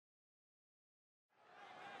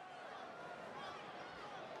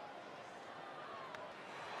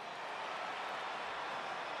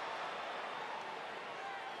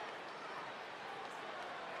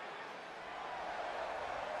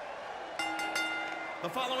The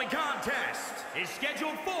following contest is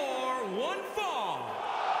scheduled for one fall.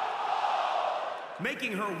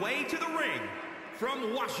 Making her way to the ring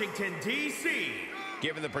from Washington, D.C.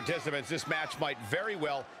 Given the participants, this match might very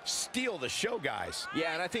well steal the show, guys.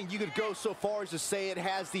 Yeah, and I think you could go so far as to say it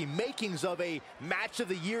has the makings of a Match of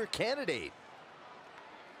the Year candidate.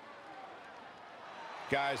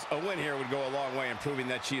 Guys, a win here would go a long way in proving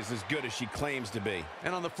that she is as good as she claims to be.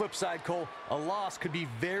 And on the flip side, Cole, a loss could be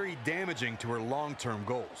very damaging to her long-term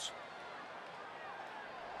goals.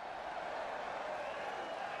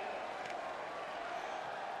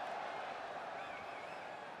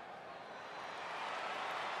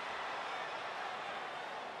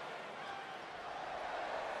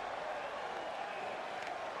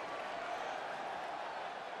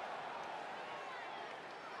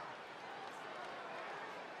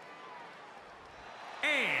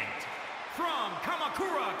 And from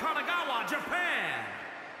Kamakura, Kanagawa, Japan.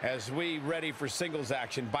 As we ready for singles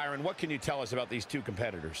action, Byron, what can you tell us about these two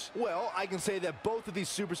competitors? Well, I can say that both of these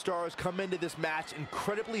superstars come into this match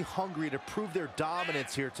incredibly hungry to prove their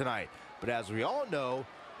dominance here tonight. But as we all know,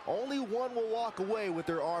 only one will walk away with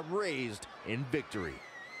their arm raised in victory.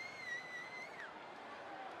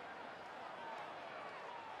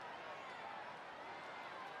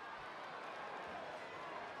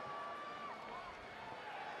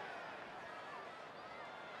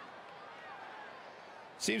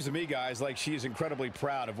 Seems to me, guys, like she is incredibly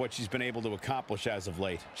proud of what she's been able to accomplish as of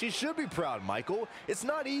late. She should be proud, Michael. It's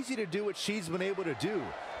not easy to do what she's been able to do,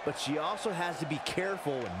 but she also has to be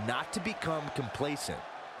careful not to become complacent.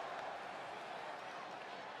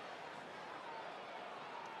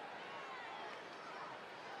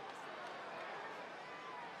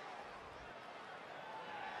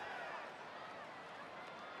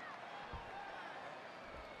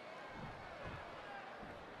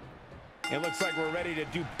 It looks like we're ready to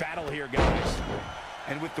do battle here, guys.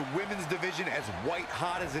 And with the women's division as white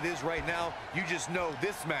hot as it is right now, you just know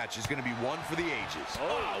this match is going to be one for the ages.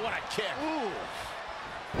 Oh, what a kick. Ooh.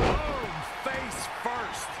 Boom, face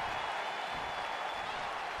first.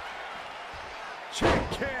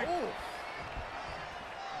 Check kick. Ooh.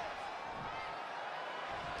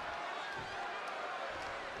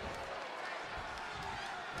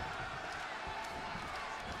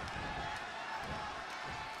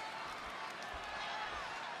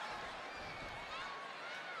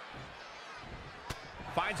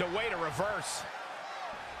 Finds a way to reverse.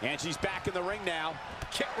 And she's back in the ring now.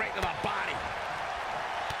 Kick right to the body.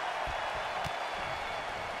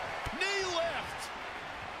 Knee lift.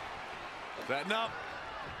 Setting up.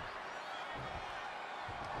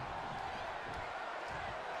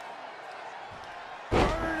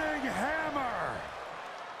 Burning hammer.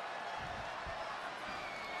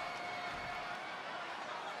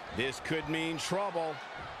 This could mean trouble.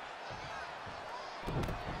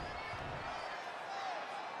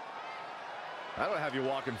 I don't have you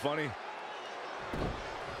walking funny.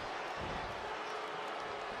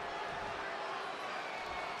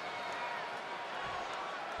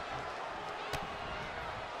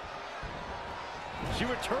 She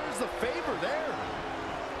returns the favor there.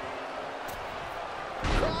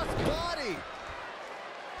 Cross body.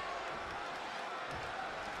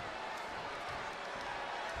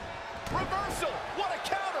 Reversal. What a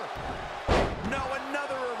counter. No,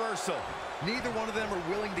 another reversal. Neither one of them are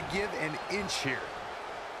willing to give an inch here.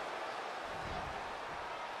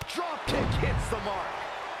 Drop kick hits the mark.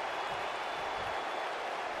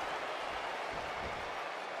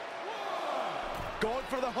 Going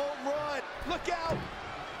for the home run. Look out.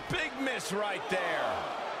 Big miss right there.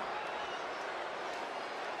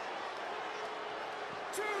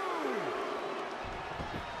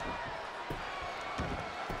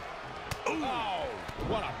 Oh,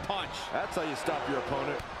 what a punch. That's how you stop your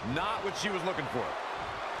opponent. Not what she was looking for.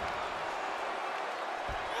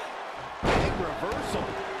 Big reversal.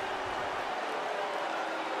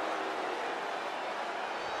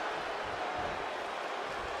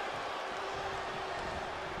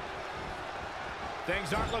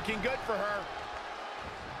 Things aren't looking good for her.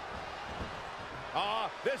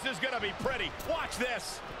 This is going to be pretty. Watch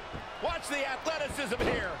this. Watch the athleticism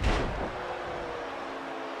here.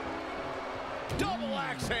 Double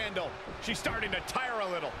axe handle. She's starting to tire a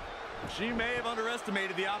little. She may have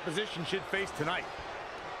underestimated the opposition she'd face tonight.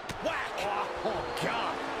 Whack! Oh,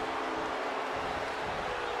 God.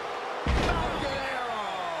 Falcon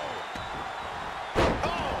arrow!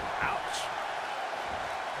 Oh, ouch.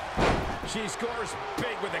 She scores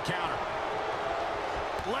big with the counter.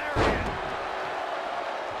 Lariat.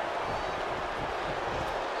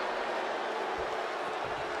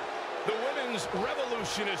 The women's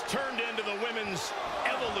revolution has turned into the women's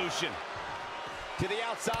evolution. to the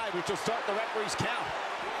outside, which will start the referee's count.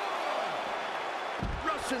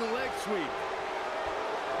 Russian leg sweep.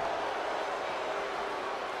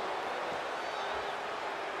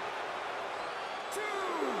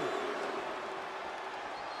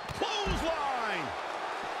 Clothesline.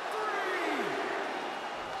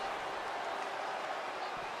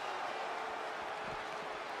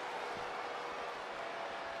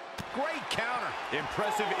 3. Great counter.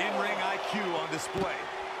 Impressive in-ring IQ on display.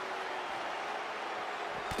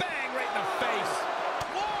 Bang, right in the face.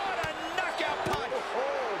 What a knockout punch.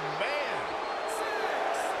 Oh, man.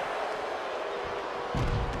 6.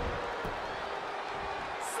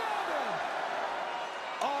 7.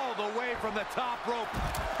 All the way from the top rope.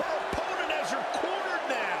 Her opponent has her cornered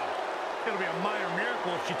now. It'll be a minor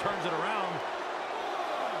miracle if she turns it around.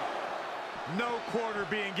 No quarter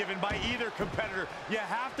being given by either competitor. You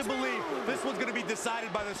have to believe this one's going to be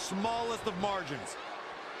decided by the smallest of margins.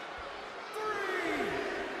 3.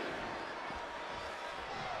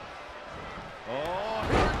 Oh,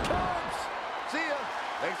 here it comes. See ya.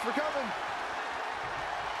 Thanks for coming.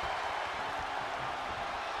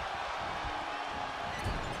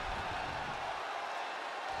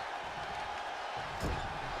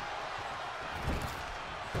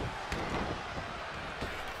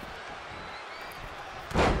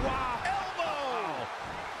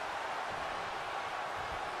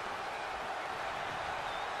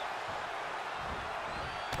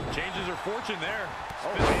 Changes her fortune there.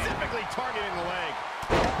 Specifically targeting the leg.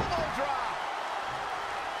 Elbow drop.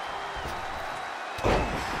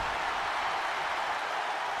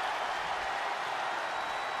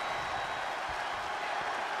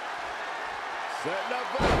 Setting up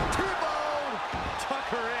for T-bone. Tuck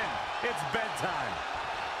her in. It's bedtime.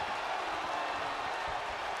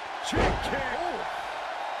 Chick kick.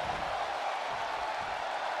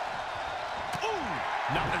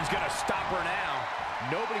 Nothing's going to stop her now.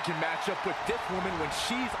 Nobody can match up with this woman when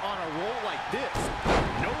she's on a roll like this.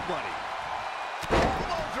 Nobody.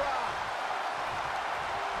 Elbow drop.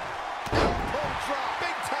 Elbow drop.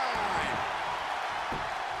 Big time.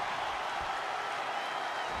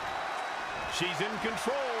 She's in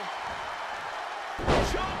control.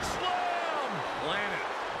 Choke slam. Planet.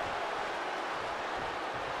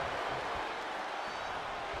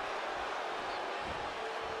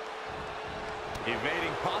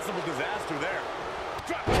 Evading possible disaster there.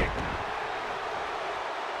 Drop kick.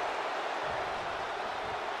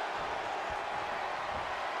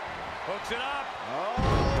 Hooks it up. Oh.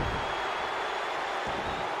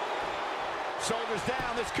 Shoulders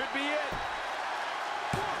down. This could be it.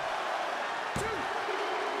 1, 2,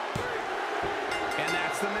 3. And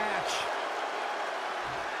that's the match.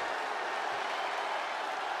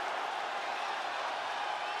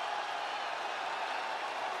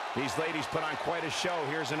 These ladies put on quite a show.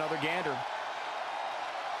 Here's another gander.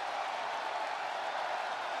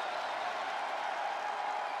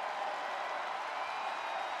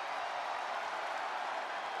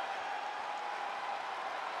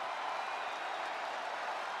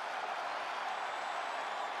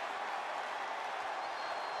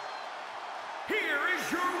 Here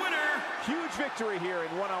is your winner. Huge victory here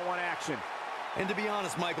in one-on-one action. And to be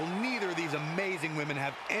honest, Michael, neither of these amazing women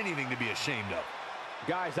have anything to be ashamed of.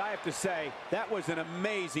 Guys, I have to say, that was an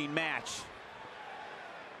amazing match.